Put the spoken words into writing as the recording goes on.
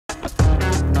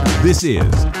This is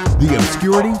the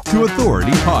Obscurity to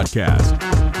Authority podcast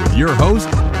with your host,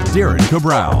 Darren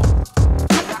Cabral.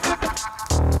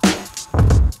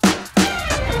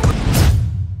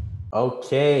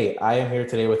 Okay, I am here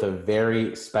today with a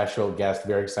very special guest.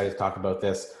 Very excited to talk about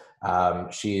this.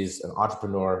 She's an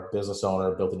entrepreneur, business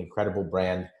owner, built an incredible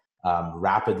brand,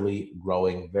 rapidly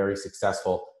growing, very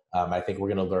successful. I think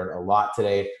we're going to learn a lot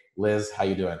today. Liz, how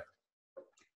you doing?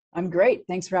 I'm great.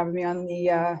 Thanks for having me on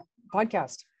the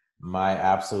podcast. My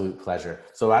absolute pleasure.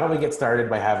 So why don't we get started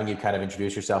by having you kind of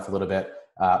introduce yourself a little bit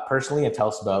personally and tell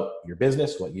us about your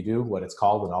business, what you do, what it's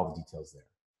called, and all the details there.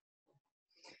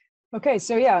 Okay,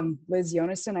 so I'm Liz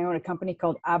Jonasson. I own a company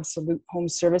called Absolute Home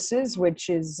Services, which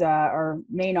is our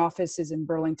main office is in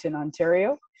Burlington,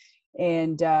 Ontario.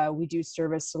 And we do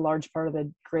service a large part of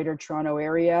the Greater Toronto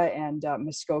area and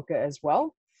Muskoka as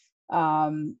well.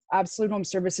 Absolute Home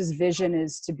Services' vision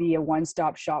is to be a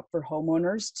one-stop shop for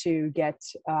homeowners to get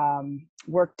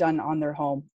work done on their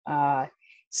home,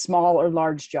 small or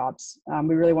large jobs.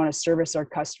 We really want to service our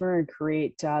customer and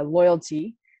create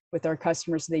loyalty with our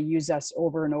customers so they use us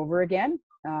over and over again.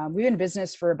 We've been in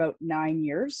business for about 9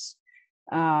 years.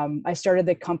 I started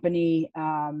the company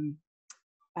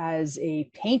as a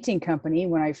painting company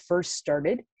when I first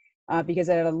started. Because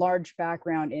I had a large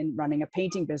background in running a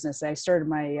painting business. I started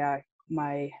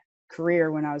my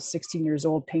career when I was 16 years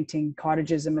old, painting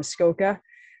cottages in Muskoka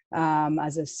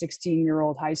as a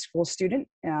 16-year-old high school student.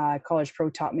 College Pro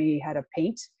taught me how to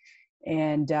paint.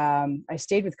 And I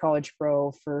stayed with College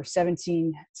Pro for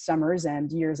 17 summers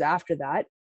and years after that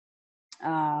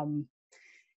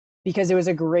because it was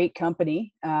a great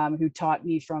company who taught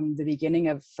me from the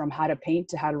beginning from how to paint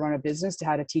to how to run a business to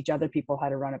how to teach other people how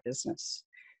to run a business.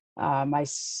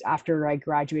 After I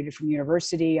graduated from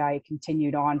university, I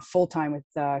continued on full-time with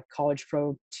College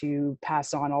Pro to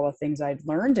pass on all the things I'd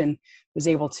learned and was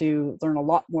able to learn a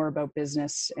lot more about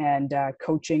business and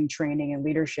coaching, training, and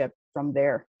leadership from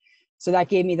there. So that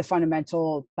gave me the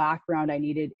fundamental background I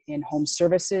needed in home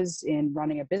services, in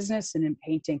running a business, and in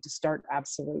painting to start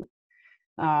Absolute.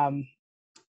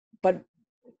 But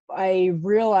I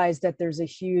realized that there's a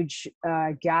huge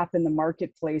gap in the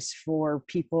marketplace for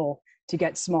people to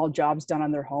get small jobs done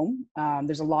on their home.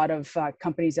 There's a lot of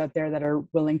companies out there that are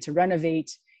willing to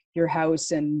renovate your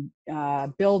house and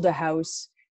build a house,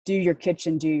 do your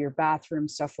kitchen, do your bathroom,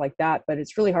 stuff like that. But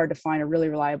it's really hard to find a really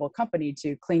reliable company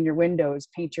to clean your windows,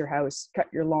 paint your house, cut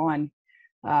your lawn,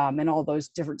 and all those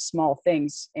different small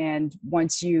things. And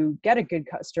once you get a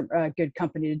good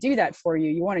company to do that for you,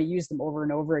 you want to use them over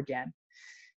and over again.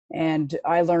 And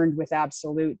I learned with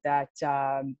Absolute that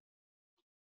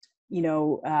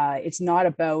it's not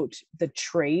about the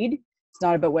trade. It's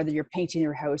not about whether you're painting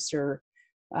your house or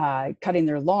cutting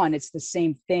their lawn. It's the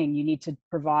same thing. You need to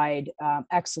provide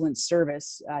excellent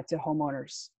service to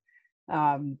homeowners.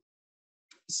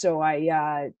 So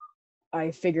I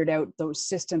figured out those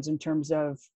systems in terms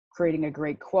of creating a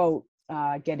great quote,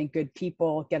 getting good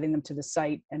people, getting them to the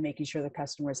site, and making sure the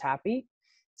customer is happy.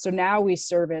 So now we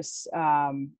service,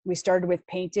 we started with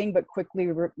painting, but quickly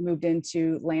moved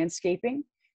into landscaping.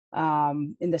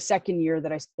 In the second year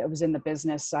that I was in the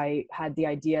business, I had the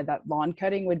idea that lawn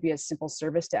cutting would be a simple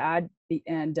service to add.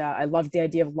 And I loved the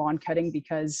idea of lawn cutting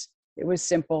because it was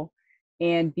simple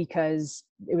and because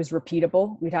it was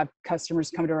repeatable. We'd have customers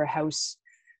come to your house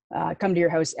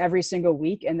every single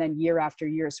week and then year after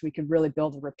year. So we could really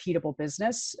build a repeatable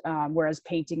business. Whereas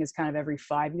painting is kind of every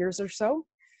 5 years or so.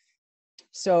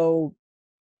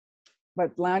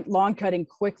 But lawn cutting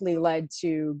quickly led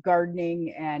to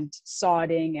gardening and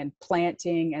sodding and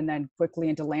planting, and then quickly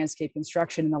into landscape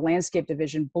construction. And the landscape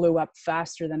division blew up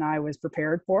faster than I was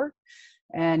prepared for.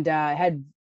 And I had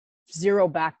zero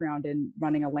background in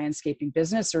running a landscaping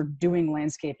business or doing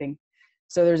landscaping.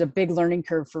 So there's a big learning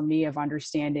curve for me of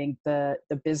understanding the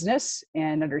business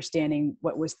and understanding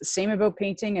what was the same about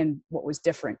painting and what was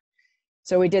different.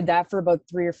 So we did that for about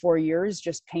 3 or 4 years,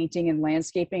 just painting and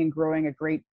landscaping and growing a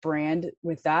great brand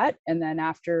with that. And then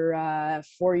after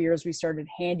 4 years, we started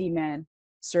handyman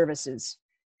services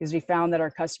because we found that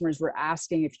our customers were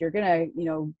asking, if you're going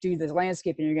to, do the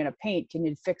landscaping, you're going to paint, can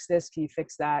you fix this? Can you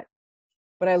fix that?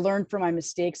 But I learned from my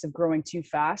mistakes of growing too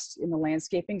fast in the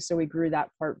landscaping. So we grew that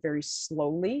part very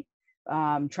slowly,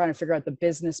 trying to figure out the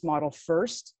business model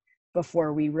first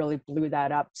before we really blew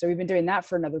that up. So we've been doing that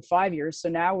for another 5 years. So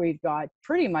now we've got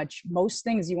pretty much most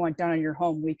things you want done in your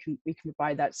home, we can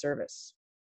provide that service.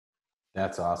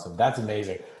 That's awesome. That's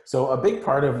amazing. So a big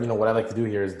part of, what I like to do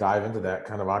here is dive into that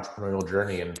kind of entrepreneurial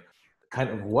journey and kind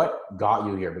of what got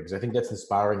you here, because I think that's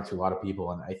inspiring to a lot of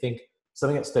people. And I think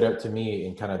something that stood out to me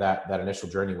in kind of that initial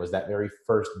journey was that very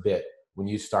first bit when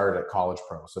you started at College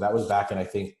Pro. So that was back in, I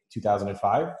think,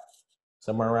 2005,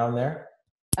 somewhere around there,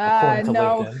 according to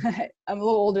No, LinkedIn. I'm a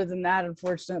little older than that,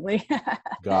 unfortunately.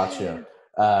 Gotcha.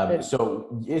 But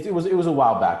So it was a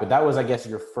while back, but that was, I guess,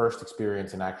 your first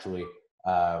experience in actually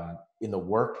in the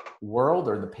work world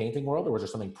or in the painting world, or was there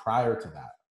something prior to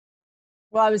that?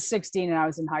 well, I was 16 and I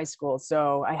was in high school,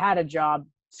 so I had a job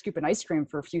scooping ice cream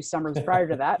for a few summers prior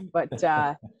to that. But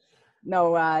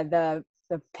no,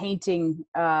 the painting.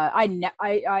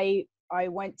 I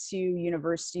went to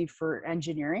university for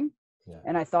engineering, Yeah.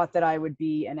 and I thought that I would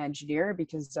be an engineer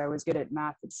because I was good at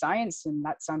math and science, and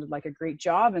that sounded like a great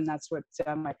job, and that's what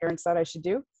my parents thought I should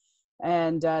do,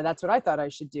 and that's what I thought I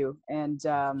should do. And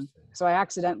so I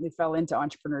accidentally fell into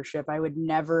entrepreneurship. I would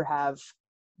never have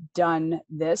done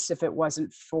this if it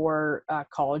wasn't for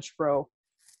College Pro.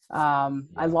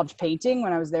 I loved painting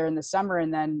when I was there in the summer,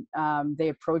 and then they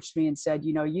approached me and said,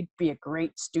 you know, you'd be a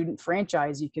great student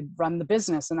franchise. You could run the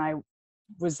business. And I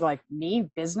was like, me,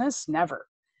 business? Never.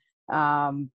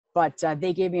 But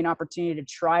they gave me an opportunity to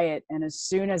try it. And as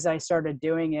soon as I started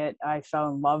doing it, I fell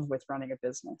in love with running a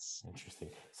business. Interesting.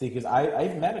 See, because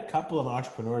I've met a couple of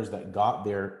entrepreneurs that got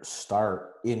their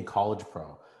start in College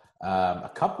Pro.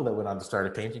 A couple that went on to start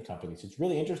a painting company. So it's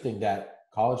really interesting that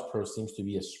College Pro seems to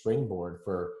be a springboard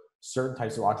for certain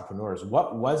types of entrepreneurs.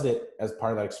 What was it as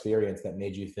part of that experience that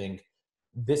made you think,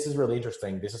 this is really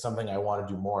interesting, this is something I want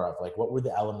to do more of? Like, what were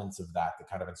the elements of that that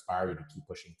kind of inspire you to keep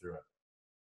pushing through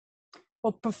it?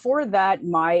 Well, before that,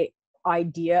 my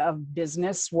idea of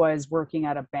business was working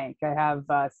at a bank. I have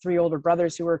 3 older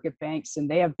brothers who work at banks, and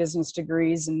they have business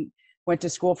degrees and went to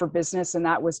school for business. And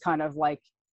that was kind of like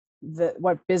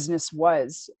what business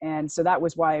was. And so that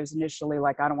was why I was initially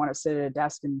like, I don't want to sit at a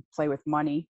desk and play with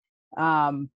money.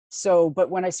 But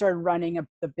when I started running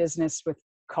the business with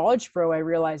College Pro, I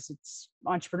realized it's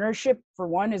entrepreneurship, for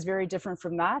one, is very different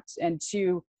from that. And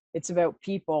 2, it's about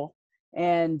people.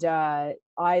 And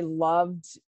I loved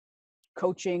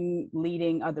coaching,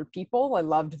 leading other people. I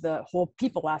loved the whole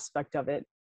people aspect of it.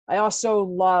 I also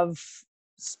love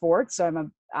sports. I'm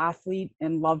an athlete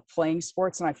and love playing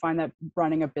sports. And I find that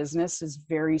running a business is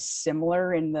very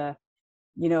similar in the,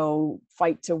 you know,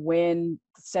 fight to win,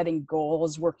 setting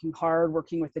goals, working hard,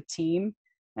 working with a team.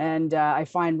 And I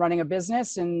find running a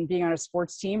business and being on a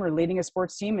sports team or leading a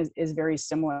sports team is very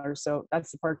similar. So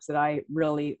that's the parts that I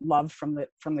really love from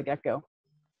the get-go.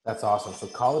 That's awesome. So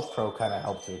College Pro kind of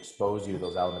helped to expose you to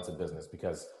those elements of business,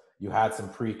 because you had some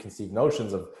preconceived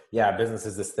notions of, yeah, business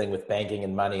is this thing with banking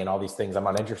and money and all these things I'm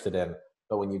not interested in.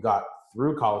 But when you got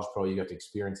through College Pro, you got to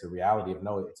experience the reality of,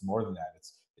 no, it's more than that.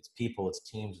 It's people, it's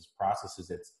teams, it's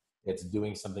processes, it's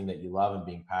doing something that you love and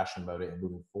being passionate about it and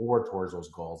moving forward towards those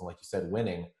goals. And like you said,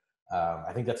 winning.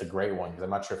 I think that's a great one, because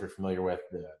I'm not sure if you're familiar with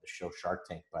the show Shark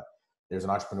Tank, but there's an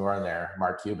entrepreneur in there,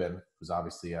 Mark Cuban, who's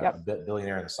obviously a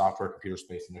billionaire in the software computer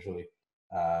space initially.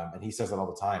 And he says that all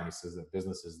the time. He says that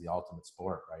business is the ultimate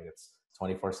sport, right? It's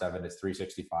 24/7, it's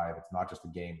 365. It's not just a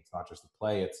game. It's not just a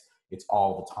play. It's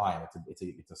all the time. It's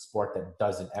a sport that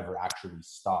doesn't ever actually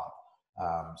stop.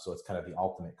 So it's kind of the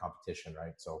ultimate competition,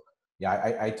 right? So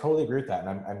yeah, I totally agree with that.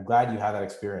 And I'm glad you had that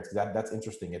experience, because that's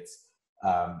interesting. It's,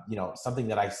 something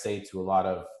that I say to a lot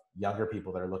of younger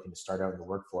people that are looking to start out in the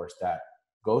workforce that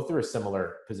go through a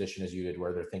similar position as you did,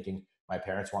 where they're thinking, my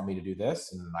parents want me to do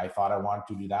this, and I thought I wanted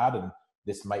to do that, and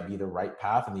this might be the right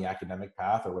path and the academic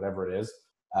path or whatever it is.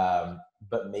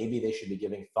 But maybe they should be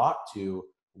giving thought to,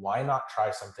 why not try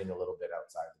something a little bit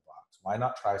outside the box? Why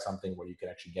not try something where you can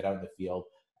actually get out in the field,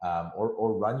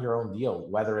 or run your own deal?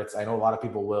 Whether it's, I know a lot of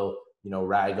people will,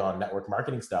 rag on network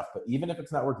marketing stuff, but even if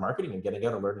it's network marketing and getting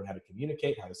out and learning how to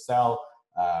communicate, how to sell,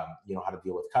 how to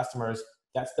deal with customers,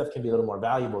 that stuff can be a little more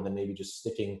valuable than maybe just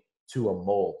sticking to a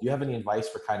mold. Do you have any advice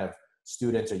for kind of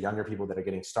students or younger people that are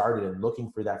getting started and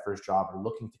looking for that first job or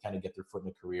looking to kind of get their foot in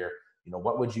a career?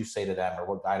 What would you say to them, or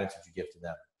what guidance would you give to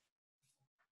them?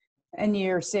 And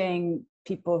you're saying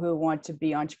people who want to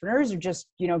be entrepreneurs, or just,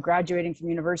 graduating from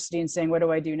university and saying, what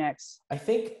do I do next? I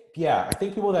think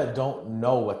people that don't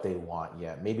know what they want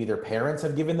yet, maybe their parents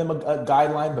have given them a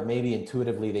guideline, but maybe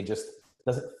intuitively they just,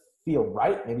 doesn't feel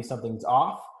right. Maybe something's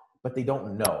off, but they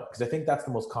don't know. Because I think that's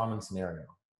the most common scenario.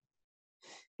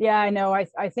 Yeah, I know.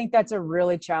 I think that's a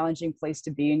really challenging place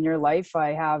to be in your life.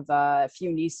 I have a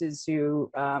few nieces who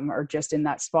are just in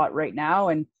that spot right now,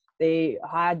 and they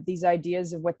had these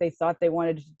ideas of what they thought they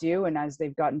wanted to do. And as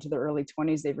they've gotten to their early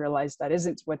 20s, they've realized that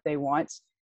isn't what they want.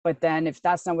 But then if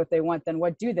that's not what they want, then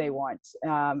what do they want?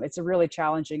 It's a really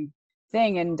challenging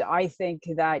thing. And I think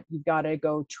that you've got to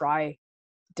go try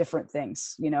different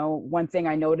things. One thing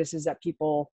I notice is that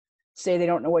people say they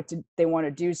don't know what they want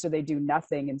to do, so they do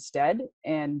nothing instead.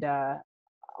 And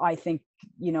I think,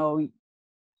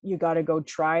 you got to go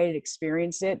try it,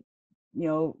 experience it,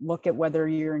 look at whether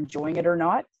you're enjoying it or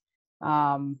not.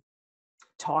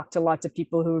 Talk to lots of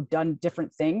people who've done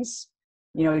different things.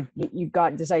 You've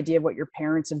got this idea of what your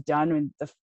parents have done, and the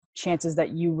chances that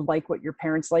you like what your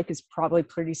parents like is probably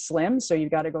pretty slim. So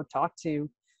you've got to go talk to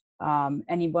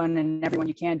anyone and everyone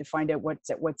you can to find out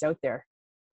what's out there.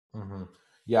 Mm-hmm.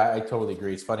 Yeah, I totally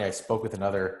agree. It's funny. I spoke with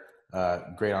another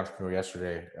great entrepreneur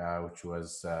yesterday, which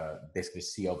was basically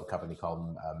CEO of a company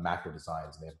called Macro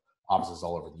Designs. And they have offices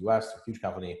all over the US, a huge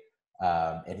company.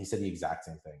 And he said the exact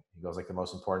same thing. He goes, like, the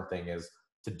most important thing is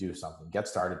to do something, get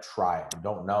started, try it. You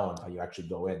don't know until you actually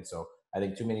go in. So I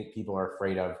think too many people are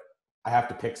afraid of, I have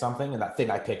to pick something, and that thing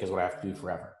I pick is what I have to do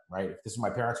forever, right? If this is what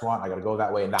my parents want, I got to go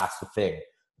that way, and that's the thing.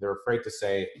 They're afraid to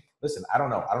say, listen, I don't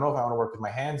know. I don't know if I want to work with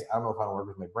my hands. I don't know if I want to work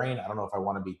with my brain. I don't know if I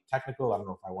want to be technical. I don't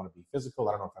know if I want to be physical.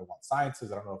 I don't know if I want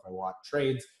sciences. I don't know if I want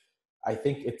trades. I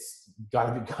think it's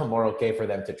got to become more okay for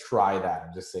them to try that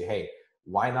and just say, hey,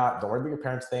 why not? Don't worry about your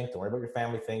parents think. Don't worry about your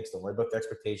family thinks. Don't worry about the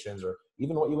expectations or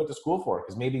even what you went to school for.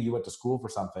 Because maybe you went to school for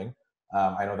something.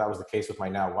 I know that was the case with my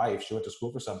now wife. She went to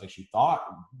school for something she thought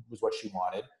was what she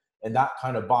wanted. And that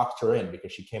kind of boxed her in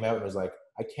because she came out and was like,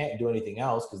 I can't do anything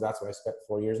else because that's what I spent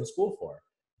 4 years in school for.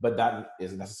 But that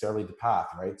isn't necessarily the path,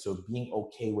 right? So being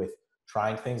okay with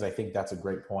trying things, I think that's a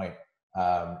great point.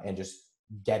 And just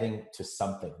getting to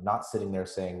something, not sitting there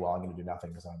saying, well, I'm going to do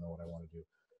nothing because I don't know what I want to do.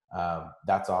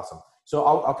 That's awesome. So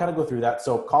I'll kind of go through that.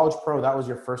 So College Pro, that was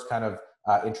your first kind of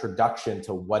introduction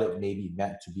to what it maybe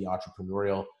meant to be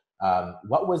entrepreneurial.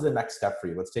 What was the next step for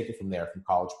you? Let's take it from there, from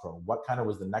College Pro. What kind of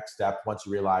was the next step once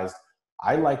you realized,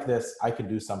 I like this, I can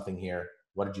do something here?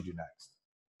 What did you do next?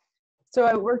 So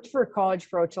I worked for College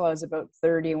Pro till I was about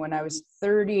 30. When I was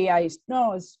 30, I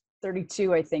was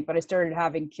 32, I think, but I started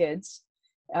having kids.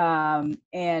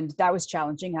 And that was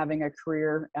challenging, having a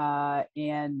career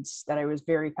and that I was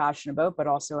very passionate about, but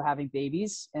also having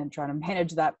babies and trying to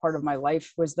manage that part of my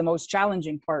life was the most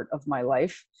challenging part of my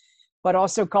life. But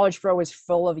also College Pro was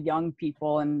full of young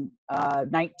people and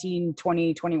 19,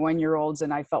 20, 21-year-olds.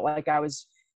 And I felt like I was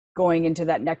going into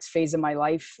that next phase of my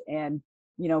life and,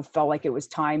 felt like it was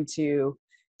time to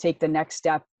take the next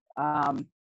step.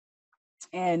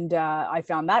 And I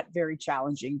found that very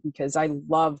challenging because I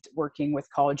loved working with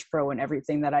College Pro and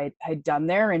everything that I had done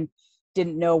there, and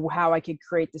didn't know how I could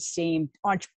create the same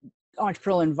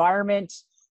entrepreneurial environment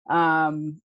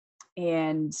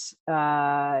and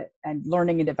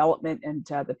learning and development and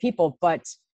the people. But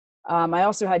I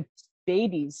also had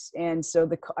babies, and so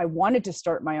I wanted to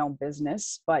start my own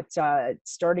business. But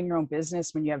starting your own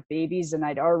business when you have babies, and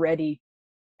I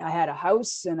had a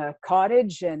house and a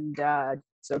cottage and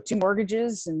so 2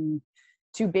 mortgages and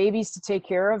 2 babies to take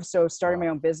care of. So starting my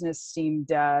own business seemed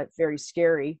very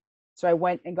scary. So I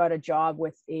went and got a job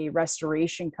with a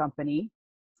restoration company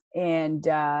and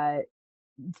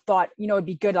thought, it'd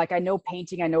be good. Like, I know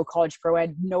painting, I know College Pro, I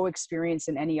had no experience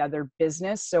in any other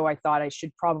business. So I thought I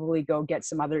should probably go get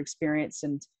some other experience.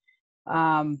 And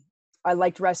I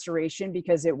liked restoration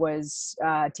because it was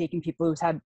taking people who's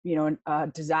had, a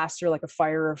disaster like a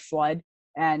fire or flood,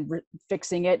 and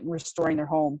fixing it and restoring their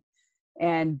home,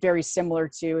 and very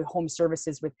similar to home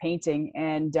services with painting.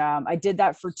 And I did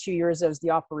that for 2 years. I was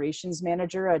the operations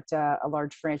manager at a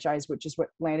large franchise, which is what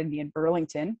landed me in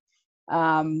Burlington.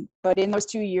 But in those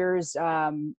 2 years, I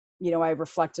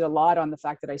reflected a lot on the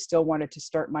fact that I still wanted to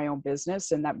start my own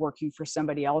business, and that working for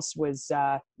somebody else was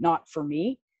not for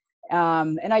me.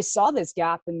 And I saw this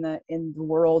gap in the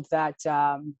world that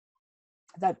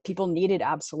people needed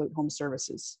absolute home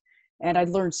services. And I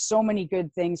learned so many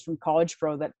good things from College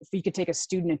Pro that if you could take a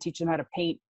student and teach them how to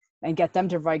paint and get them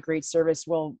to provide great service,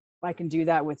 well, I can do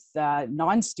that with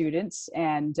non-students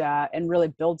and really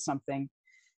build something.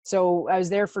 So I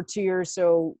was there for 2 years.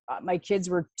 So my kids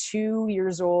were 2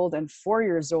 years old and 4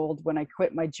 years old when I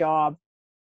quit my job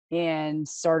and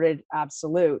started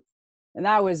Absolute. And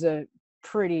that was a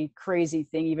pretty crazy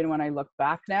thing. Even when I look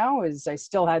back now, is I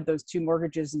still had those 2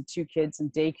 mortgages and 2 kids in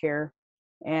daycare.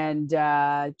 And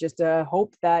just a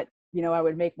hope that, I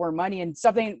would make more money. And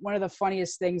one of the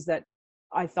funniest things that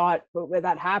I thought when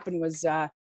that happened was I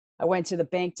went to the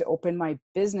bank to open my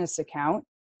business account.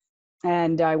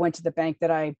 And I went to the bank that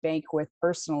I bank with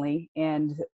personally.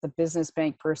 And the business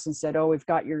bank person said, oh, we've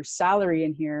got your salary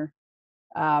in here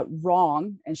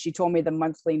wrong. And she told me the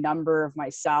monthly number of my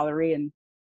salary. And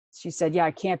she said, yeah,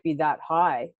 it can't be that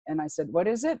high. And I said, what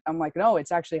is it? I'm like, no,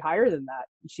 it's actually higher than that.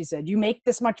 And she said, you make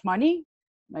this much money?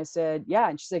 And I said, yeah.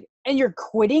 And she's like, and you're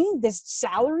quitting this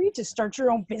salary to start your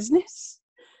own business?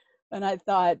 And I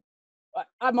thought,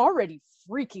 I'm already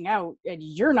freaking out and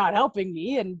you're not helping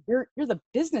me, and you're the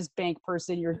business bank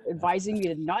person. You're advising me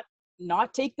to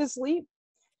not take this leap.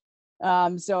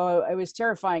 So it was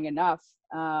terrifying enough.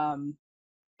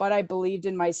 But I believed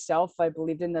in myself. I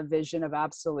believed in the vision of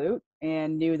Absolute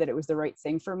and knew that it was the right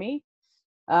thing for me.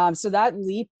 So that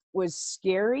leap was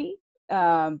scary.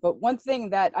 But one thing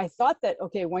that I thought that,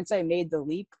 okay, once I made the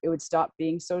leap, it would stop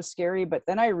being so scary. But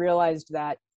then I realized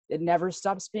that it never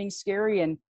stops being scary.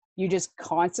 And you just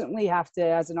constantly have to,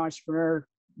 as an entrepreneur,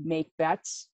 make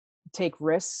bets, take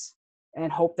risks,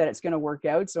 and hope that it's going to work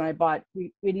out. So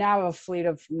we now have a fleet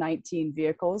of 19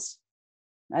 vehicles.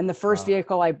 And the first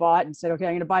vehicle I bought and said, okay,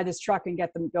 I'm going to buy this truck and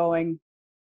get them going,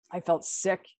 I felt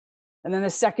sick. And then the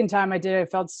second time I did it, I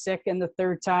felt sick. And the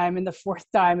third time and the fourth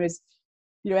time is,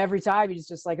 every time you're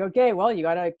just like, okay, well, you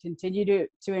got to continue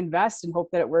to invest and hope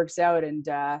that it works out. And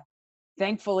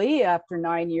thankfully, after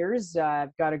 9 years,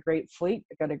 I've got a great fleet.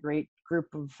 I've got a great group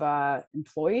of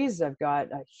employees. I've got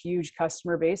a huge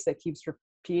customer base that keeps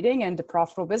repeating, and a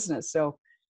profitable business. So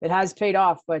it has paid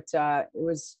off, but it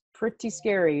was pretty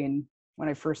scary and when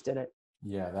I first did it.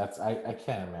 Yeah, I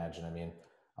can't imagine. I mean,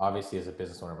 obviously as a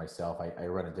business owner myself, I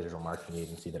run a digital marketing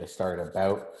agency that I started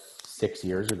about 6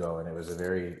 years ago, and it was a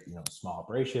very, small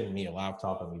operation, me, a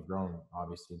laptop, and we've grown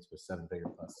obviously into a 7-figure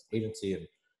plus agency, and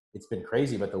it's been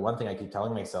crazy. But the one thing I keep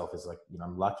telling myself is like,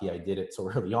 I'm lucky I did it so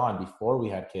early on, before we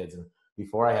had kids and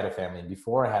before I had a family and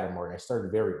before I had a mortgage. I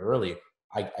started very early.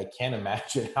 I can't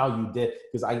imagine how you did,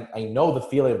 because I know the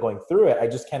feeling of going through it. I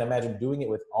just can't imagine doing it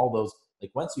with all those.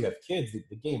 Like once you have kids,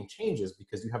 the game changes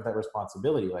because you have that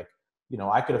responsibility. Like,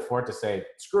 I could afford to say,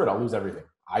 screw it, I'll lose everything.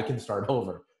 I can start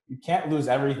over. You can't lose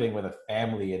everything with a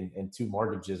family and 2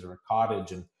 mortgages or a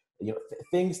cottage and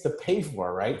things to pay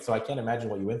for, right? So I can't imagine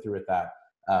what you went through with that.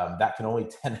 That can only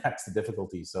 10x the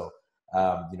difficulty. So,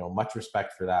 much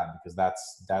respect for that, because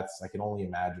that's I can only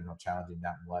imagine how challenging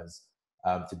that was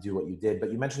to do what you did.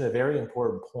 But you mentioned a very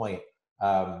important point,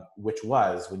 which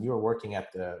was when you were working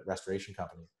at the restoration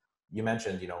company. You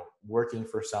mentioned, working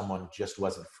for someone just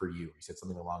wasn't for you. You said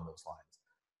something along those lines.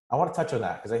 I want to touch on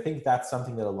that because I think that's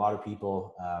something that a lot of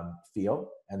people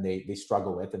feel and they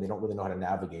struggle with, and they don't really know how to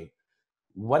navigate.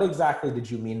 What exactly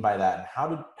did you mean by that? And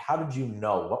how did you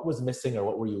know what was missing, or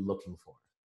what were you looking for?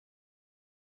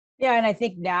 Yeah. And I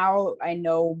think now I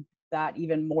know that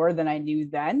even more than I knew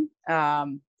then.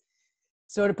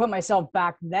 So to put myself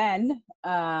back then,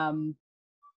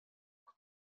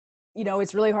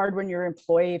 it's really hard when you're an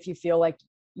employee if you feel like,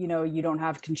 you don't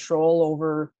have control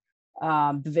over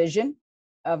the vision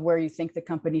of where you think the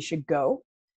company should go.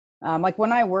 Like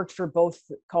when I worked for both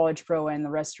College Pro and the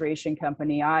restoration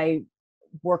company, I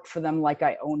worked for them like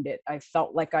I owned it. I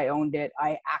felt like I owned it.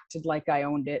 I acted like I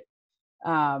owned it.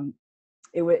 I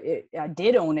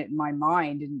did own it in my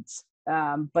mind. And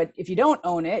but if you don't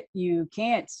own it, you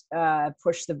can't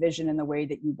push the vision in the way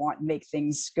that you want, make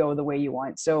things go the way you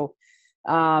want. So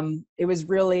it was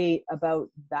really about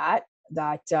that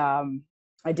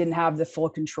I didn't have the full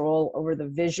control over the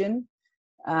vision.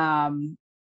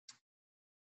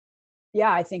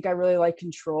 I think I really like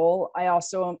control. I'm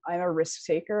a risk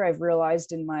taker. I've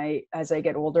realized as I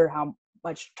get older, how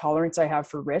much tolerance I have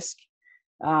for risk.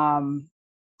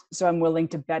 So I'm willing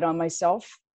to bet on myself.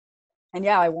 And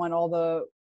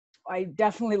I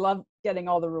definitely love getting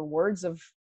all the rewards of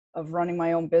running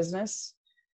my own business,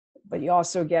 but you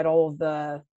also get all of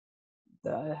the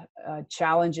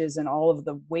challenges and all of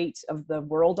the weight of the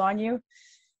world on you.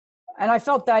 And I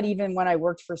felt that even when I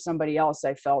worked for somebody else,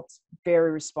 I felt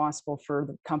very responsible for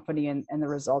the company and the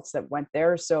results that went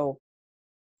there. So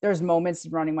there's moments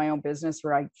running my own business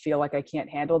where I feel like I can't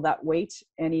handle that weight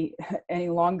any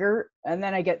longer. And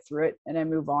then I get through it and I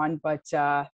move on. But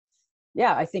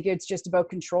I think it's just about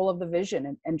control of the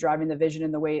vision and driving the vision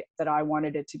in the way that I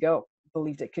wanted it to go,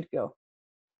 believed it could go.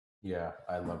 Yeah,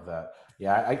 I love that.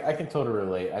 Yeah, I can totally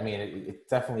relate. I mean, it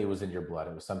definitely was in your blood.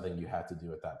 It was something you had to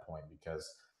do at that point because,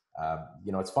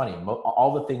 it's funny.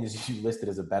 All the things you listed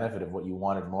as a benefit of what you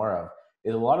wanted more of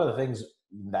is a lot of the things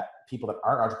that people that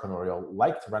aren't entrepreneurial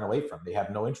like to run away from. They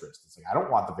have no interest. It's like, I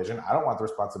don't want the vision. I don't want the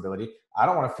responsibility. I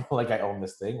don't want to feel like I own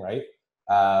this thing, right?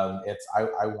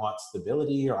 I want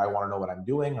stability, or I want to know what I'm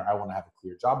doing, or I want to have a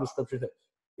clear job description.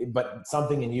 But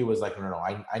something in you was like, no,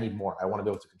 I need more. I want to be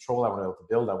able to control. I want to be able to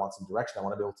build. I want some direction. I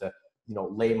want to be able to,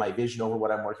 lay my vision over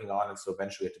what I'm working on. And so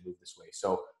eventually I have to move this way.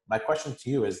 So my question to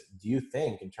you is, do you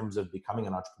think in terms of becoming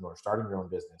an entrepreneur, starting your own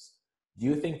business, do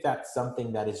you think that's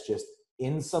something that is just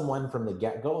in someone from the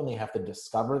get-go and they have to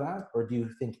discover that? Or do you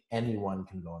think anyone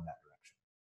can go in that direction?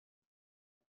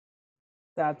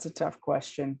 That's a tough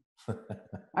question.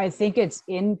 I think it's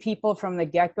in people from the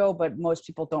get-go, but most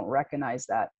people don't recognize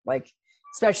that. Like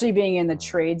especially being in the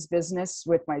trades business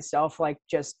with myself. Like,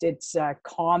 just it's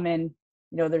common.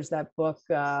 There's that book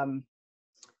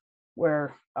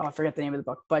where I forget the name of the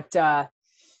book, but the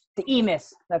E-Myth,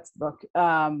 that's the book.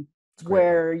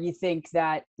 Where you think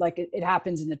that like it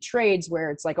happens in the trades where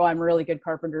it's like, oh, I'm a really good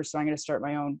carpenter, so I'm going to start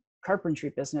my own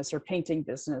carpentry business or painting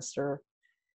business,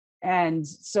 and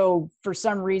so for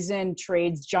some reason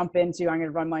trades jump into, I'm going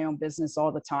to run my own business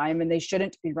all the time, and they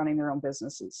shouldn't be running their own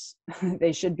businesses.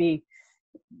 They should be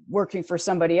working for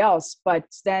somebody else. But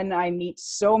then I meet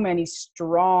so many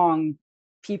strong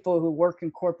people who work in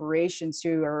corporations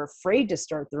who are afraid to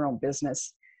start their own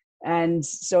business. And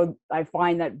so I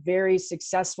find that very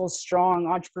successful, strong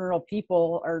entrepreneurial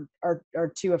people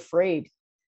are too afraid.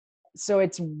 So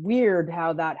it's weird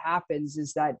how that happens,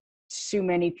 is that too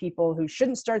many people who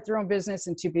shouldn't start their own business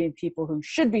and too many people who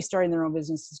should be starting their own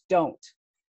businesses don't.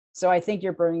 So I think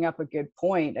you're bringing up a good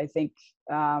point. I think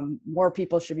more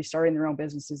people should be starting their own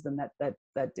businesses than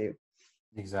that do.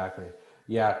 Exactly.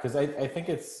 Yeah, because I think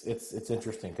it's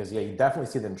interesting because, yeah, you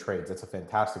definitely see them in trades. That's a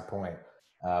fantastic point.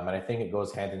 And I think it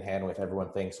goes hand in hand with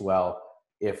everyone thinks, well,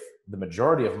 if the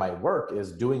majority of my work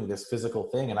is doing this physical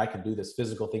thing and I can do this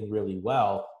physical thing really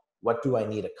well, what do I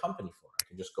need a company for? I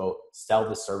can just go sell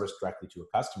this service directly to a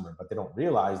customer, but they don't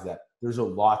realize that there's a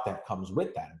lot that comes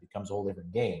with that. It becomes a whole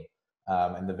different game.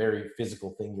 And the very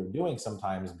physical thing you're doing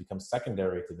sometimes becomes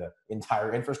secondary to the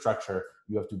entire infrastructure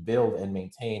you have to build and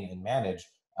maintain and manage.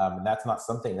 And that's not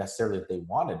something necessarily that they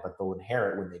wanted, but they'll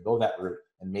inherit when they go that route.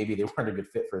 And maybe they weren't a good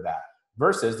fit for that.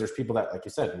 Versus there's people that, like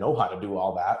you said, know how to do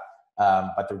all that,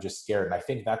 but they're just scared. And I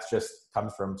think that's just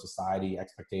comes from society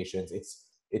expectations.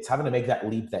 It's having to make that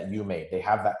leap that you made. They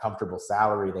have that comfortable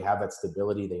salary. They have that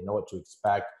stability. They know what to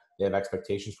expect. They have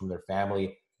expectations from their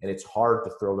family. And it's hard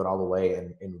to throw that all away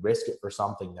and risk it for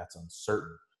something that's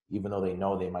uncertain, even though they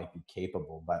know they might be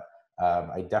capable. But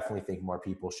I definitely think more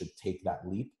people should take that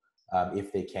leap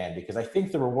if they can, because I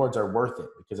think the rewards are worth it.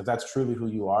 Because if that's truly who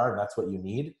you are and that's what you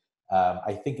need,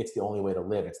 I think it's the only way to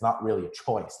live. It's not really a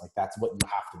choice. Like, that's what you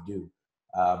have to do.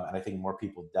 And I think more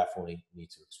people definitely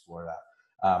need to explore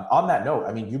that. On that note,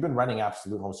 I mean, you've been running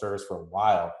Absolute Home Service for a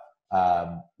while.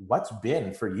 What's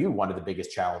been for you one of the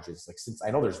biggest challenges? Like, since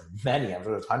I know there's many, I'm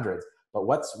sure there's hundreds, but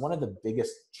what's one of the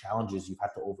biggest challenges you've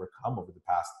had to overcome over the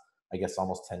past, I guess,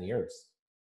 almost 10 years?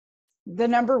 The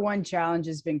number one challenge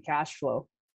has been cash flow.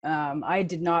 I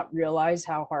did not realize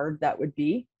how hard that would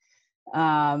be.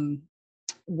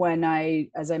 When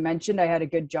as I mentioned, I had a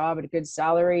good job at a good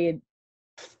salary.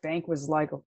 Bank was like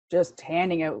just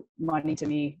handing out money to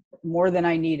me more than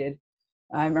I needed.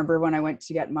 I remember when I went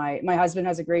to get my husband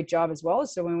has a great job as well.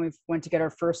 So when we went to get our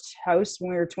first house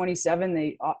when we were 27,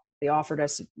 they offered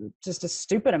us just a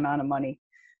stupid amount of money.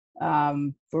 But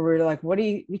we were like,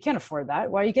 we can't afford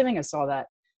that. Why are you giving us all that?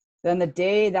 Then the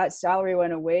day that salary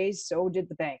went away, so did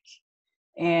the bank.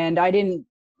 And I didn't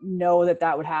know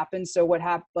that would happen. So what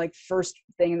happened, like, first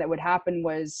thing that would happen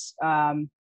was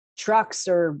trucks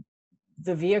are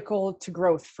the vehicle to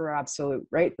growth for Absolute,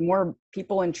 right? The more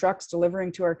people in trucks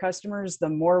delivering to our customers, the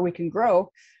more we can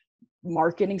grow.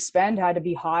 Marketing spend had to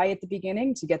be high at the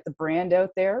beginning to get the brand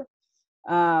out there.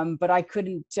 But I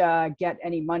couldn't get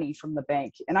any money from the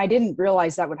bank, and I didn't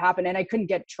realize that would happen. And I couldn't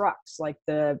get trucks. Like,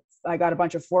 I got a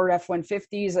bunch of Ford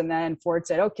F-150s, and then Ford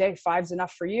said, okay, 5's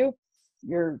enough for you.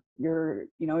 Your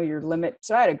limit.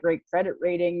 So I had a great credit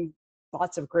rating,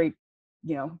 lots of great,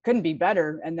 couldn't be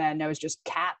better. And then I was just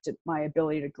capped at my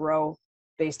ability to grow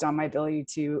based on my ability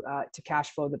to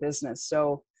cash flow the business.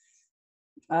 So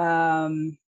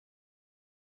that's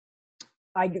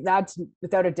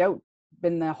without a doubt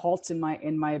been the halt in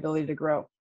my ability to grow.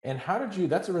 And how did you,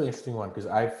 that's a really interesting one, because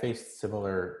I've faced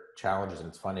similar challenges. And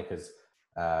it's funny because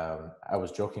I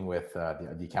was joking with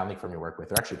the accounting firm you work with.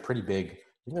 They're actually pretty big.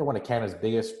 I think they're one of Canada's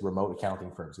biggest remote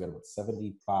accounting firms. They got about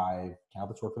 75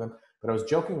 accountants work for them. But I was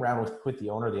joking around with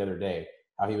the owner the other day,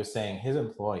 how he was saying his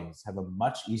employees have a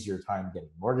much easier time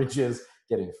getting mortgages,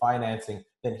 getting financing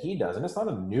than he does. And it's not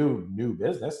a new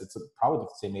business. It's probably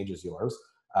the same age as yours.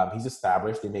 He's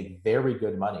established. They make very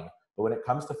good money. But when it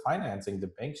comes to financing,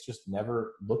 the banks just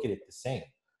never look at it the same,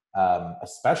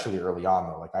 especially early on,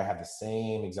 though. Like, I had the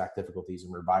same exact difficulties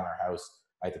when we were buying our house.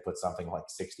 I had to put something like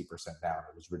 60% down.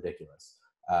 It was ridiculous.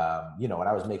 And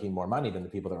I was making more money than the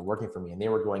people that were working for me, and they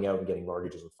were going out and getting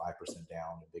mortgages with 5%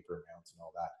 down and bigger amounts and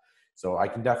all that. So I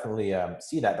can definitely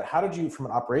see that. But how did you, from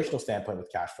an operational standpoint with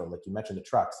cash flow, like you mentioned the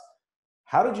trucks,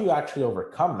 how did you actually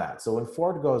overcome that? So when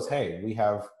Ford goes, hey, we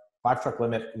have 5 truck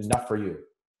limit, enough for you,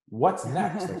 what's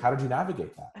next? Like, how did you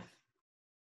navigate that?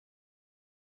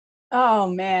 Oh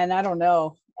man, I don't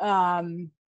know.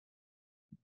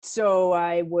 So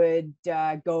I would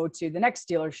go to the next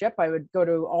dealership. I would go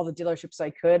to all the dealerships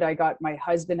I could. My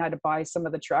husband had to buy some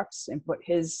of the trucks and so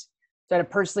I had to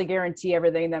personally guarantee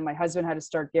everything. Then my husband had to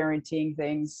start guaranteeing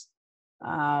things.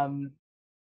 And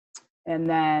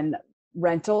then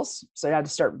rentals. So I had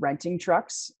to start renting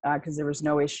trucks because there was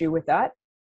no issue with that.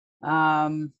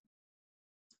 And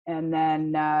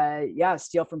then,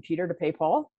 steal from Peter to pay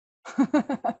Paul.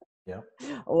 Yeah.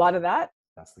 A lot of that.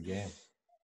 That's the game.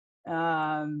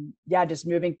 Just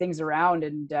moving things around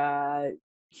and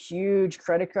huge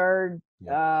credit card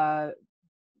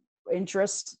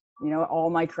interest. All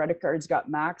my credit cards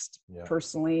got maxed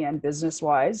personally and business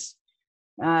wise,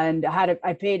 and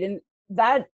I paid in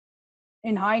that.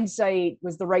 In hindsight,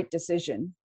 was the right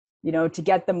decision, to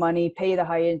get the money, pay the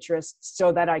high interest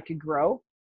so that I could grow.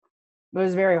 It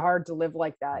was very hard to live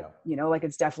like that, like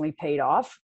it's definitely paid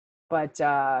off, but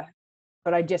I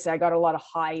got a lot of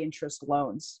high interest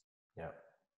loans.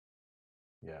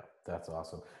 Yeah, that's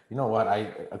awesome. You know what?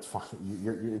 It's fun.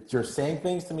 You're saying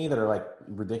things to me that are like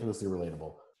ridiculously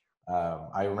relatable.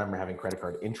 I remember having credit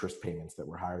card interest payments that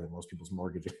were higher than most people's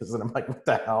mortgages. And I'm like, what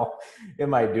the hell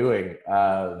am I doing?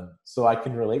 So I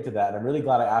can relate to that. And I'm really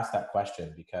glad I asked that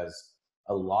question, because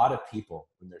a lot of people,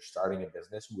 when they're starting a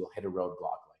business, will hit a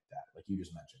roadblock like that. Like you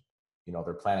just mentioned,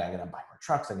 they're planning, I'm going to buy more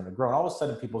trucks, I'm going to grow. And all of a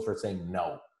sudden people start saying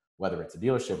no, whether it's a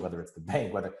dealership, whether it's the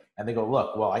bank, and they go,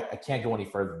 look, well, I can't go any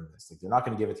further than this. Like, they're not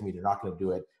going to give it to me. They're not going to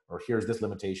do it. Or here's this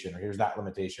limitation, or here's that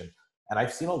limitation. And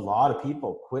I've seen a lot of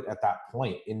people quit at that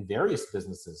point in various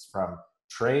businesses, from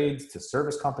trades to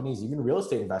service companies, even real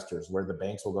estate investors, where the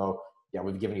banks will go, yeah,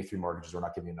 we've given you 3 mortgages, we're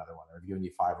not giving you another one. Or we've given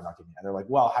you 5, we're not giving you. And they're like,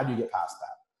 well, how do you get past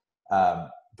that?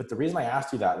 But the reason I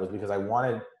asked you that was because I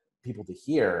wanted people to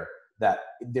hear that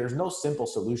there's no simple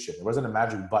solution. There wasn't a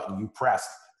magic button you pressed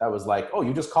that was like, oh,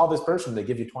 you just call this person, they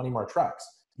give you 20 more trucks.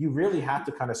 You really have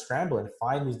to kind of scramble and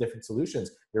find these different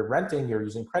solutions. You're renting, you're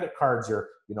using credit cards,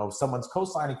 someone's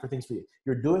co-signing for things for you.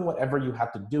 You're doing whatever you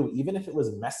have to do, even if it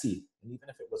was messy and even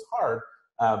if it was hard,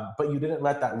 but you didn't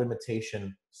let that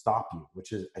limitation stop you,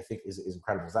 which I think is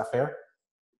incredible. Is that fair?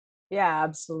 Yeah,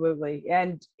 absolutely.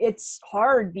 And it's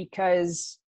hard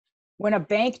because when a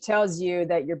bank tells you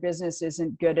that your business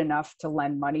isn't good enough to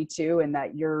lend money to, and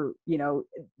that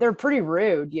they're pretty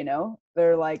rude,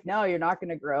 they're like, no, you're not going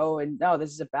to grow. And no,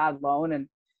 this is a bad loan.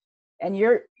 And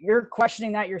you're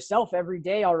questioning that yourself every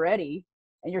day already.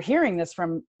 And you're hearing this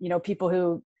from, people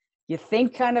who you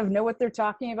think kind of know what they're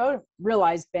talking about.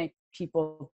 Realize bank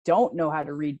people don't know how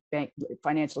to read bank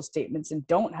financial statements and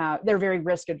they're very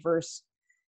risk adverse.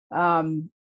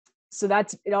 So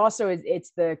that's it. Also,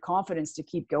 it's the confidence to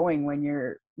keep going when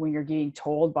you're getting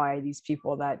told by these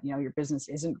people that your business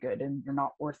isn't good and you're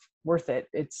not worth it.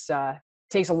 It's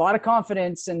takes a lot of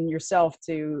confidence in yourself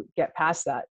to get past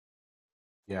that.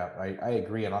 Yeah, I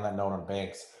agree. And on that note on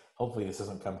banks, hopefully this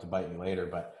doesn't come to bite me later,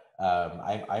 but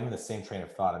I'm in the same train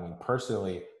of thought. I mean,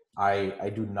 personally,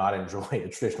 I do not enjoy the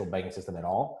traditional banking system at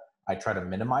all. I try to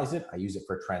minimize it. I use it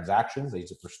for transactions. I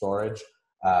use it for storage.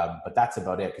 But that's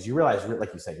about it. Because you realize,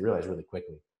 like you said, really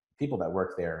quickly, people that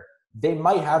work there, they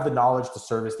might have the knowledge to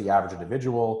service the average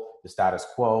individual, the status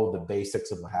quo, the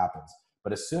basics of what happens.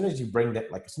 But as soon as you as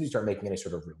soon as you start making any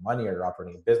sort of real money, or you're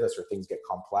operating a business, or things get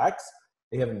complex,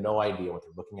 they have no idea what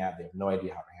they're looking at. They have no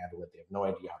idea how to handle it. They have no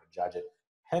idea how to judge it.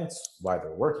 Hence why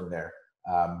they're working there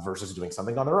versus doing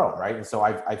something on their own, right? And so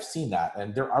I've seen that.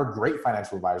 And there are great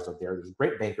financial advisors out there. There's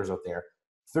great bankers out there.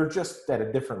 They're just at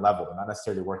a different level. They're not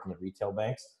necessarily working at retail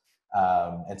banks.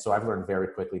 And so I've learned very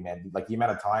quickly, man, like the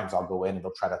amount of times I'll go in and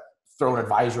they'll try to throw an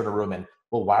advisor in a room and,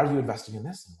 well, why are you investing in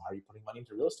this? And why are you putting money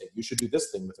into real estate? You should do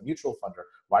this thing with a mutual fund. Or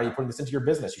why are you putting this into your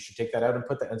business? You should take that out and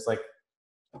put that. And it's like,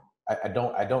 I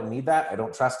don't need that. I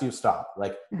don't trust you. Stop.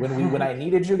 Like when I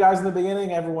needed you guys in the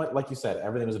beginning, everyone, like you said,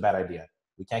 everything was a bad idea.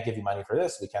 We can't give you money for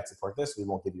this. We can't support this. We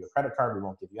won't give you a credit card. We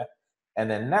won't give you that. And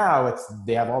then now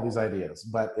they have all these ideas,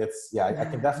 but I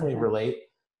can definitely relate.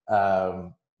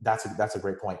 That's a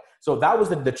great point. So that was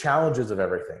the challenges of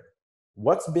everything.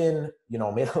 What's been,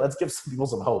 let's give some people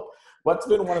some hope. What's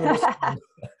been one of the most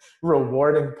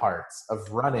rewarding parts of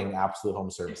running Absolute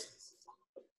Home Services?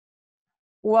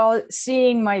 Well,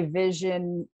 seeing my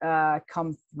vision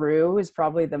come through is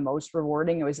probably the most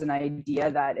rewarding. It was an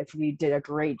idea that if we did a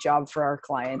great job for our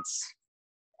clients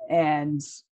and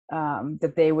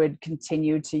that they would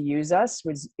continue to use us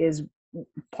is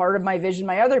part of my vision.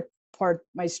 My other part,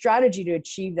 my strategy to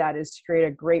achieve that is to create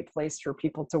a great place for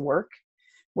people to work,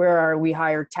 where we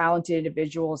hire talented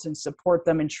individuals and support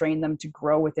them and train them to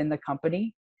grow within the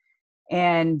company.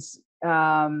 And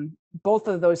both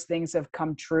of those things have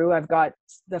come true. I've got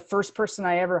the first person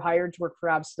I ever hired to work for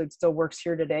Absolute still works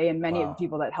here today. And many of the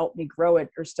people that helped me grow it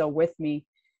are still with me.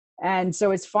 And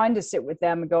so it's fun to sit with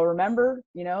them and go, remember,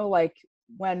 like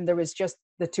when there was just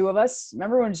the two of us,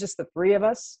 remember when it was just the three of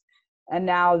us? And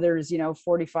now there's,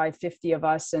 45, 50 of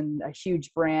us and a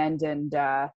huge brand. And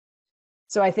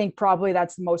so I think probably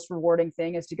that's the most rewarding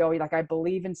thing, is to go, like, I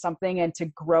believe in something, and to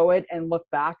grow it and look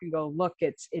back and go, look,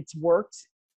 it's worked.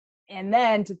 And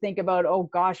then to think about, oh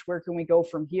gosh, where can we go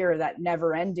from here? That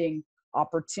never ending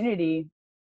opportunity.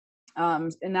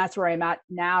 And that's where I'm at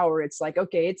now, where it's like,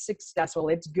 okay, it's successful,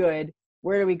 it's good.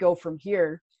 Where do we go from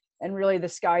here? And really the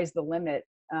sky's the limit.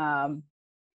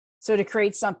 So to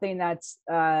create something that's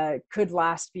could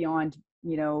last beyond,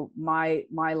 my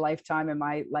lifetime and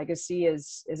my legacy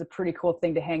is a pretty cool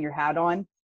thing to hang your hat on.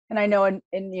 And I know, and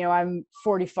I'm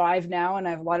 45 now, and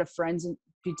I have a lot of friends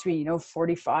between,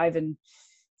 45 and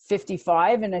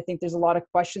 55. And I think there's a lot of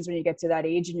questions when you get to that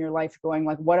age in your life, going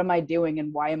like, what am I doing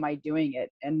and why am I doing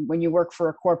it? And when you work for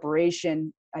a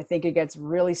corporation, I think it gets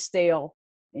really stale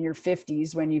in your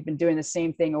 50s when you've been doing the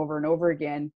same thing over and over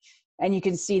again. And you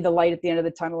can see the light at the end of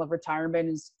the tunnel of retirement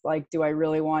is like, do I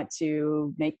really want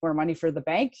to make more money for the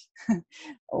bank?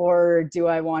 Or do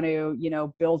I want to,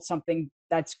 build something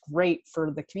that's great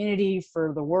for the community,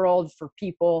 for the world, for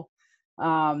people?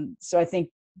 So I think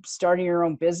starting your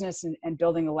own business and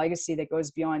building a legacy that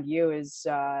goes beyond you is,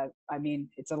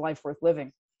 it's a life worth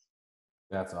living.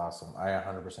 That's awesome. I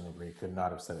 100% agree. Could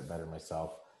not have said it better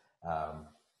myself.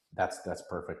 That's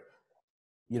perfect.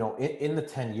 In the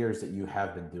 10 years that you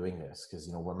have been doing this, because,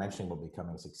 we're mentioning about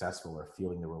becoming successful or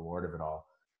feeling the reward of it all,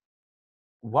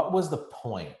 what was the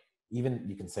point? Even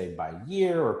you can say by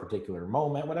year or particular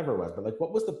moment, whatever it was, but like,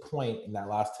 what was the point in that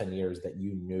last 10 years that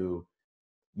you knew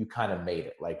you kind of made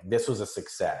it? Like, this was a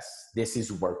success. This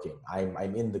is working.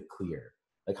 I'm in the clear.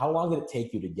 Like, how long did it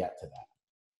take you to get to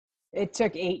that? It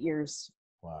took 8 years.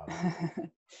 Wow.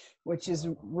 Which is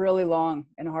really long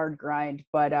and hard grind.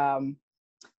 But,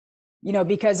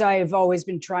 because I've always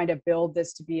been trying to build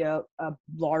this to be a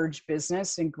large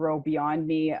business and grow beyond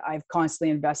me, I've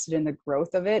constantly invested in the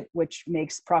growth of it, which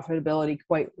makes profitability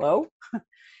quite low.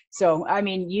 So,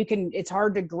 it's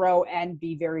hard to grow and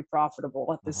be very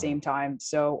profitable at the same time.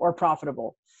 Or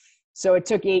profitable. So it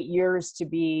took 8 years to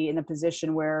be in a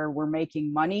position where we're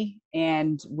making money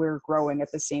and we're growing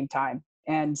at the same time.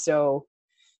 And so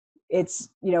it's,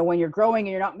 when you're growing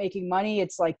and you're not making money,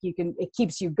 it's like it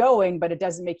keeps you going, but it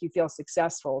doesn't make you feel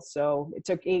successful. So it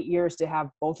took 8 years to have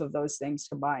both of those things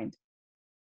combined.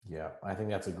 Yeah, I think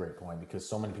that's a great point, because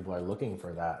so many people are looking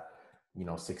for that,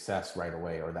 success right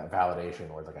away, or that validation,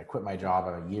 or like, I quit my job,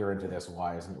 I'm a year into this,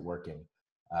 why isn't it working?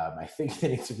 I think they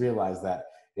need to realize that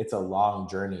it's a long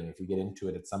journey. And if you get into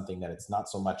it, it's something that it's not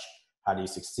so much how do you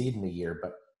succeed in a year,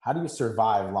 but how do you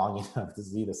survive long enough to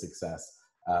see the success?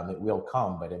 It will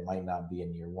come, but it might not be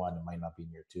in year one. It might not be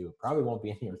in year two. It probably won't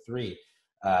be in year three.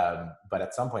 But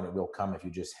at some point it will come if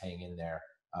you just hang in there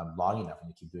long enough and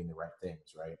you keep doing the right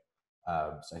things, right?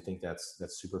 So I think that's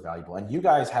super valuable. And you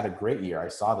guys had a great year. I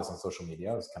saw this on social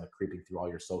media. I was kind of creeping through all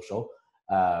your social.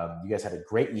 You guys had a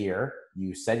great year.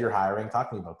 You said you're hiring.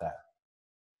 Talk to me about that.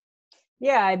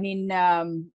 Yeah,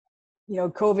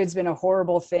 COVID's been a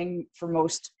horrible thing for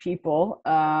most people.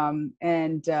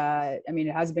 It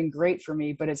hasn't been great for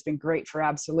me, but it's been great for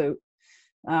Absolute.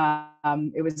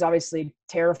 It was obviously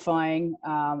terrifying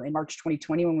in March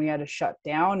 2020 when we had to shut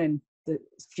down and the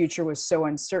future was so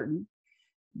uncertain.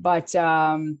 But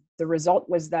the result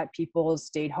was that people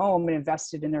stayed home and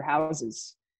invested in their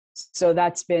houses. So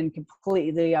that's been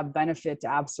completely a benefit to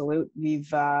Absolute.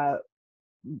 We've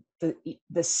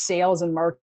the sales and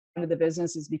marketing of the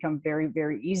business has become very,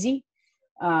 very easy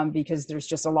because there's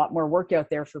just a lot more work out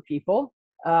there for people.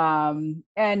 And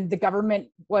the government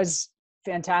was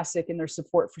fantastic in their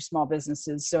support for small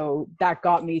businesses. So that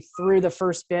got me through the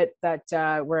first bit that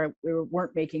where we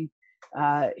weren't hitting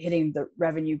the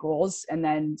revenue goals. And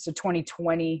then, so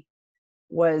 2020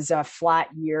 was a flat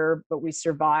year, but we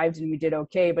survived and we did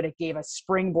okay, but it gave a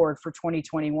springboard for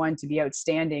 2021 to be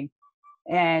outstanding.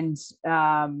 And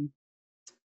so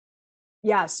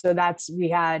we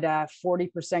had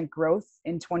 40% growth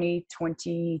in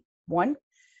 2021.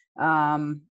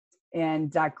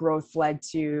 And that growth led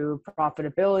to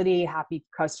profitability, happy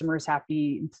customers,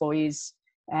 happy employees.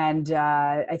 And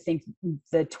I think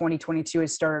the 2022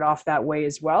 has started off that way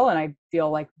as well. And I feel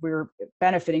like we're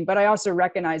benefiting, but I also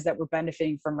recognize that we're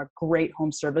benefiting from a great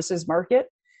home services market.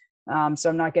 So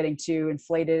I'm not getting too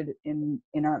inflated in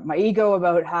my ego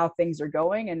about how things are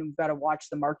going, and we've got to watch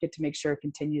the market to make sure it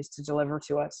continues to deliver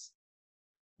to us.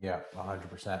 Yeah,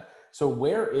 100%. So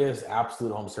where is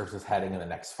Absolute Home Services heading in the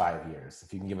next 5 years?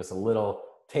 If you can give us a little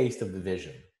taste of the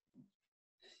vision.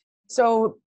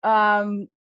 So, currently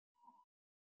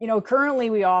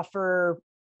we offer,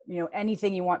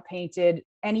 anything you want painted,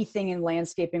 anything in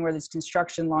landscaping, whether it's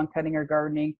construction, lawn cutting, or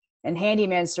gardening, and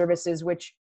handyman services,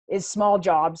 which is small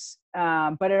jobs,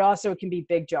 but it also can be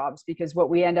big jobs, because what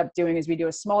we end up doing is we do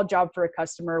a small job for a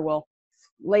customer. We'll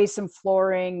lay some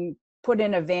flooring, put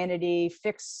in a vanity,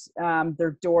 fix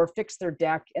their door, fix their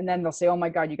deck, and then they'll say, "Oh my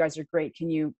God, you guys are great. Can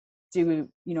you do,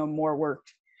 more work?"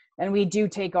 And we do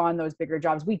take on those bigger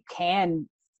jobs. We can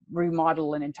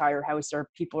remodel an entire house, or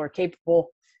people are capable,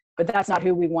 but that's not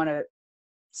who we want to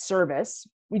service.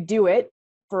 We do it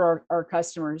for our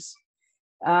customers.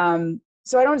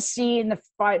 So I don't see in the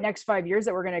next 5 years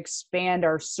that we're going to expand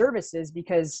our services,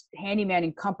 because handyman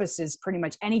encompasses pretty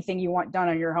much anything you want done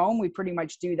on your home. We pretty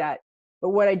much do that. But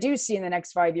what I do see in the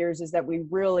next 5 years is that we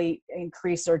really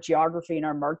increase our geography in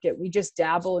our market. We just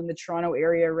dabble in the Toronto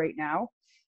area right now.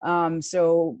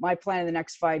 So my plan in the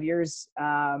next 5 years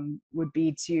would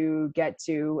be to get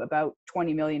to about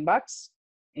 $20 million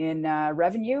in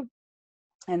revenue.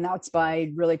 And that's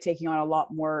by really taking on a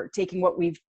lot more, taking what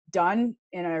we've done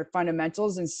in our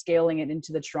fundamentals and scaling it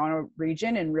into the Toronto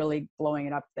region and really blowing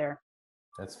it up there.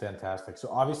 That's fantastic. So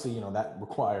obviously, that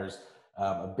requires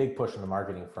a big push on the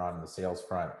marketing front and the sales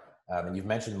front. And you've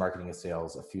mentioned marketing and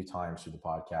sales a few times through the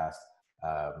podcast.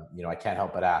 I can't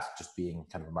help but ask, just being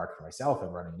kind of a marketer myself, I'm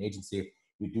running an agency.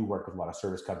 We do work with a lot of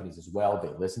service companies as well. They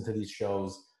listen to these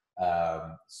shows.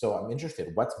 So I'm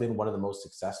interested, what's been one of the most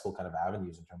successful kind of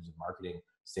avenues in terms of marketing,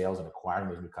 sales, and acquiring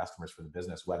those new customers for the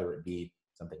business, whether it be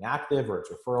something active or it's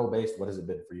referral based? What has it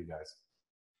been for you guys?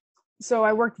 So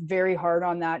I worked very hard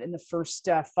on that in the first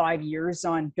 5 years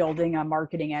on building a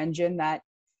marketing engine that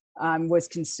was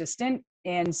consistent.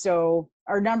 And so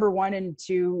our number one leads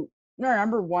to, our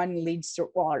number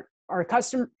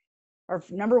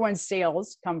one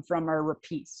sales come from our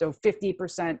repeats. So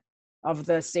 50% of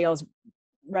the sales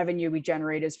revenue we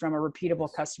generate is from a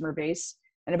repeatable customer base,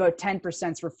 and about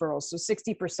 10% is referrals. So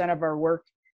 60% of our work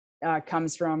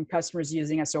comes from customers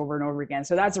using us over and over again.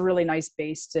 So that's a really nice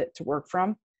base to work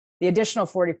from. The additional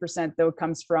 40% though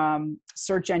comes from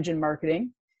search engine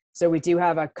marketing. So we do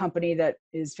have a company that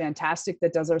is fantastic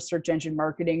that does our search engine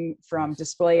marketing, from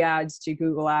display ads to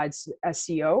Google ads,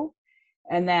 SEO.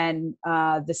 And then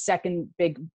the second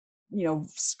big,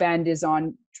 spend is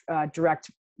on direct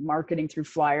marketing through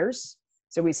flyers.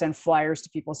 So we send flyers to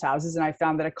people's houses. And I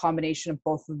found that a combination of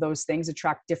both of those things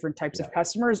attract different types of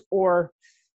customers, or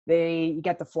they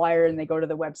get the flyer and they go to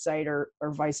the website, or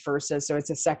vice versa. So it's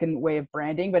a second way of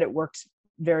branding, but it works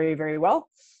very, very well.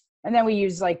 And then we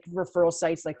use like referral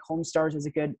sites like HomeStars is a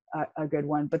good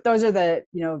one. But those are the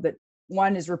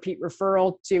one is repeat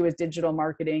referral, 2 is digital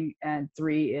marketing, and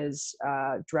 3 is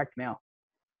direct mail.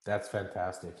 That's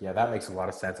fantastic. Yeah, that makes a lot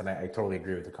of sense. And I totally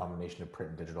agree with the combination of print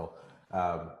and digital.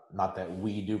 Not that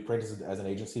we do print as an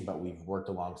agency, but we've worked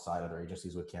alongside other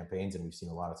agencies with campaigns, and we've seen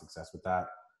a lot of success with that.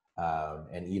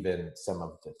 And even some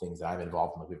of the things that I'm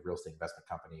involved in, like we have a real estate investment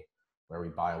company where we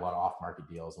buy a lot of off-market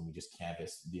deals and we just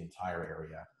canvass the entire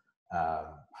area,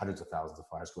 hundreds of thousands of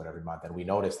flyers go out every month. And we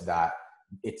noticed that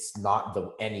it's not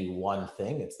any one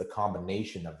thing, it's the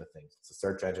combination of the things. It's the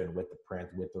search engine with the print,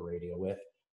 with the radio, with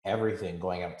everything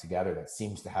going out together that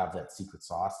seems to have that secret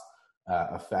sauce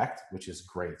effect, which is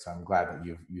great. So I'm glad that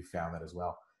you found that as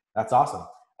well. That's awesome.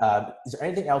 Is there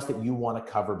anything else that you want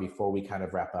to cover before we kind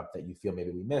of wrap up that you feel maybe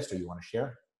we missed or you want to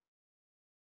share?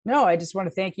 No, I just want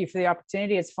to thank you for the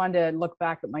opportunity. It's fun to look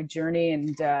back at my journey,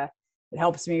 and it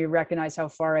helps me recognize how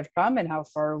far I've come and how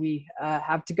far we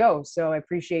have to go. So I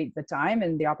appreciate the time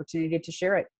and the opportunity to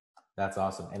share it. That's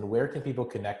awesome. And where can people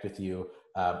connect with you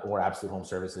or Absolute Home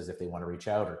Services if they want to reach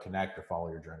out or connect or follow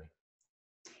your journey?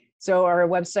 So our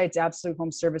website's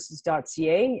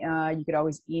absolutehomeservices.ca. You could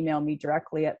always email me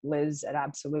directly at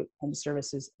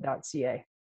liz@absolutehomeservices.ca.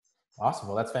 Awesome.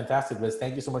 Well, that's fantastic, Liz.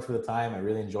 Thank you so much for the time. I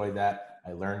really enjoyed that.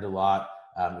 I learned a lot.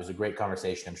 It was a great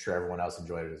conversation. I'm sure everyone else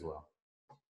enjoyed it as well.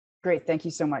 Great. Thank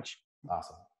you so much.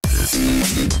 Awesome.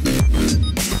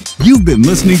 You've been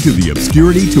listening to the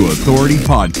Obscurity to Authority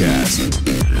podcast.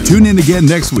 Tune in again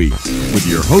next week with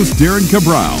your host, Darren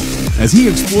Cabral, as he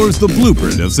explores the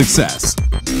blueprint of success.